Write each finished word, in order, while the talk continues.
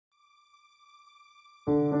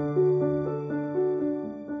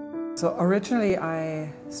So originally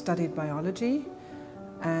I studied biology,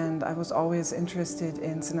 and I was always interested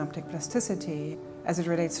in synaptic plasticity as it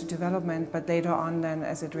relates to development, but later on then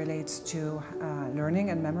as it relates to learning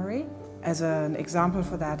and memory. As an example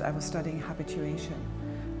for that, I was studying habituation.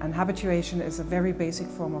 And habituation is a very basic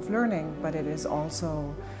form of learning, but it is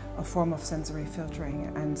also a form of sensory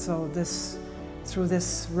filtering. And so through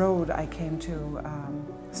this road I came to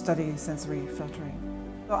study sensory filtering.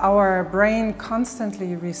 So our brain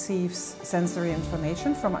constantly receives sensory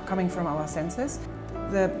information coming from our senses.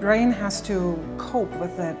 The brain has to cope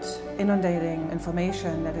with that inundating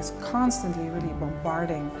information that is constantly really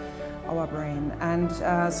bombarding our brain. And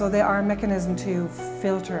so there are mechanisms to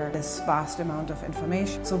filter this vast amount of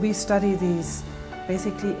information. So we study these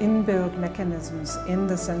basically inbuilt mechanisms in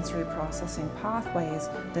the sensory processing pathways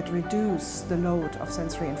that reduce the load of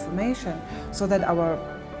sensory information so that our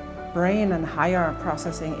brain and higher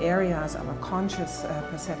processing areas, our conscious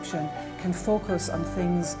perception, can focus on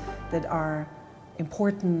things that are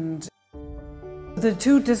important. The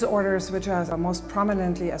two disorders which are most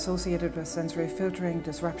prominently associated with sensory filtering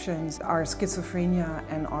disruptions are schizophrenia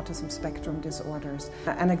and autism spectrum disorders.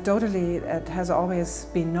 Anecdotally, it has always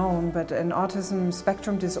been known, but in autism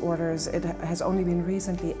spectrum disorders, it has only been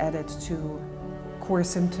recently added to core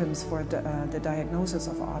symptoms for the diagnosis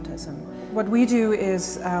of autism. What we do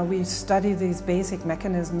is we study these basic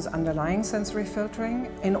mechanisms underlying sensory filtering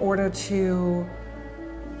in order to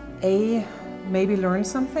maybe learn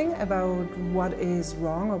something about what is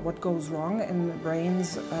wrong or what goes wrong in the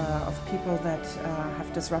brains of people that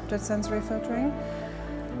have disrupted sensory filtering.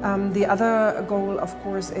 The other goal, of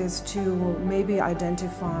course, is to maybe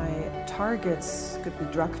identify targets, could be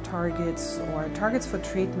drug targets or targets for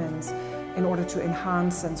treatments in order to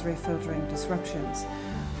enhance sensory filtering disruptions.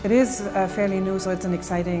 It is fairly new, so it's an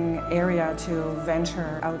exciting area to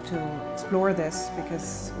venture out to explore this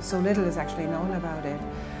because so little is actually known about it.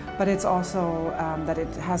 But it's also that it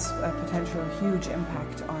has a potential huge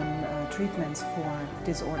impact on treatments for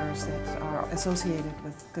disorders that are associated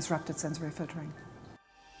with disrupted sensory filtering.